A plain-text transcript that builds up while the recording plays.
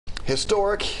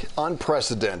Historic,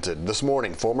 unprecedented. This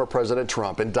morning, former President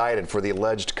Trump indicted for the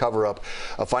alleged cover-up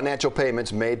of financial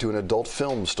payments made to an adult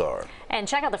film star. And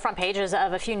check out the front pages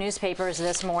of a few newspapers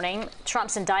this morning.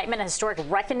 Trump's indictment, a historic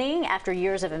reckoning after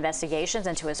years of investigations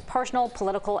into his personal,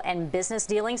 political, and business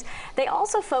dealings. They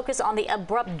also focus on the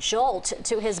abrupt jolt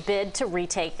to his bid to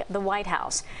retake the White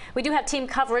House. We do have team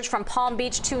coverage from Palm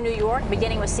Beach to New York,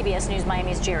 beginning with CBS News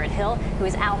Miami's Jared Hill, who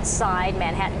is outside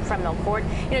Manhattan Criminal Court.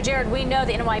 You know, Jared, we know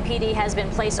the NYPD has been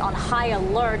placed on high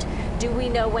alert. Do we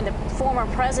know when the former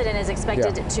president is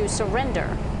expected to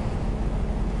surrender?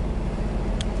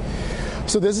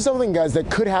 So this is something, guys, that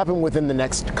could happen within the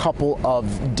next couple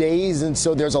of days. And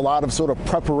so there's a lot of sort of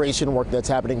preparation work that's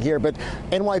happening here. But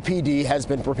NYPD has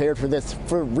been prepared for this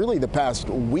for really the past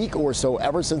week or so,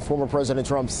 ever since former President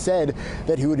Trump said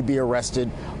that he would be arrested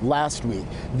last week.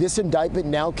 This indictment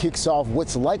now kicks off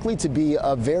what's likely to be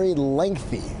a very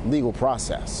lengthy legal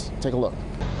process. Take a look.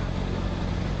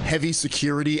 Heavy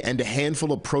security and a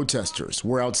handful of protesters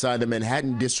were outside the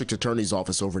Manhattan District Attorney's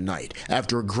office overnight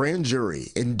after a grand jury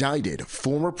indicted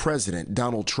former President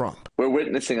Donald Trump. We're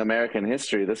witnessing American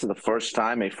history. This is the first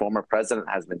time a former president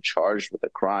has been charged with a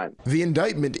crime. The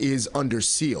indictment is under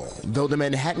seal, though the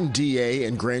Manhattan DA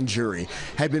and grand jury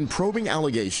had been probing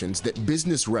allegations that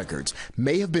business records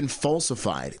may have been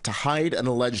falsified to hide an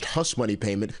alleged hush money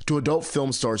payment to adult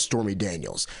film star Stormy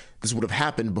Daniels. This would have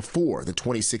happened before the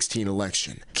 2016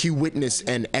 election. Key witness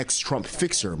and ex-Trump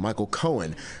fixer Michael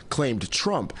Cohen claimed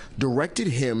Trump directed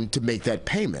him to make that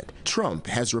payment. Trump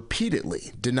has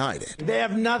repeatedly denied it. They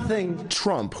have nothing.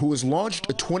 Trump, who has launched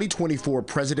a 2024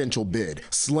 presidential bid,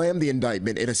 slammed the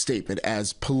indictment in a statement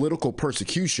as political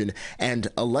persecution and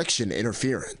election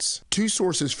interference. Two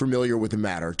sources familiar with the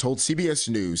matter told CBS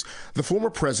News the former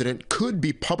president could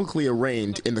be publicly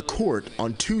arraigned in the court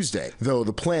on Tuesday, though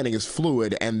the planning is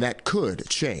fluid and that could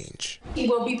change. He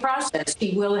will be processed.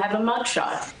 He will have a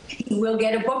mugshot. He will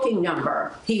get a booking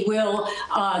number. He will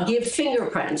give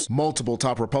fingerprints. Multiple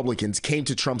top Republicans came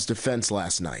to Trump's defense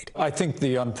last night. I think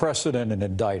the unprecedented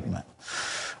indictment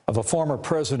of a former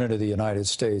president of the United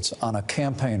States on a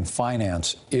campaign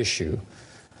finance issue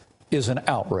is an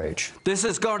outrage. This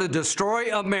is going to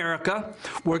destroy America.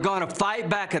 We're going to fight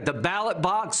back at the ballot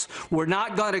box. We're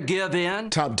not going to give in.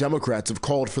 Top Democrats have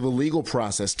called for the legal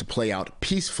process to play out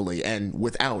peacefully and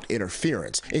without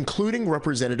interference, including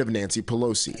Representative Nancy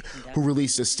Pelosi, who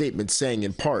released a statement saying,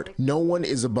 in part, no one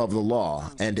is above the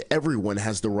law and everyone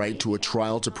has the right to a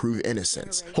trial to prove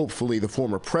innocence. Hopefully, the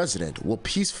former president will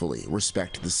peacefully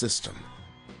respect the system.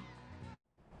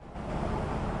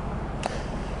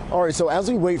 All right, so as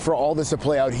we wait for all this to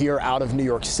play out here out of New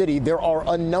York City, there are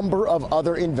a number of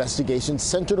other investigations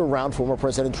centered around former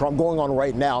President Trump going on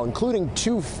right now, including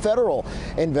two federal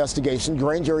investigations,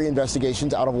 grand jury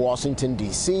investigations out of Washington,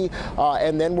 D.C.,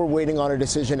 and then we're waiting on a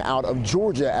decision out of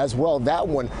Georgia as well, that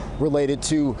one related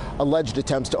to alleged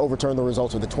attempts to overturn the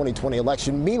results of the 2020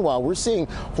 election. Meanwhile, we're seeing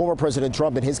former President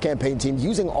Trump and his campaign team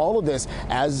using all of this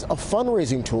as a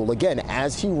fundraising tool. Again,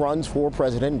 as he runs for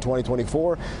president in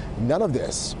 2024, none of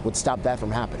this would stop that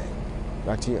from happening.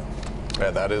 Back to you.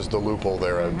 Yeah, that is the loophole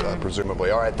there,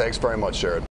 presumably. All right, thanks very much, Jared.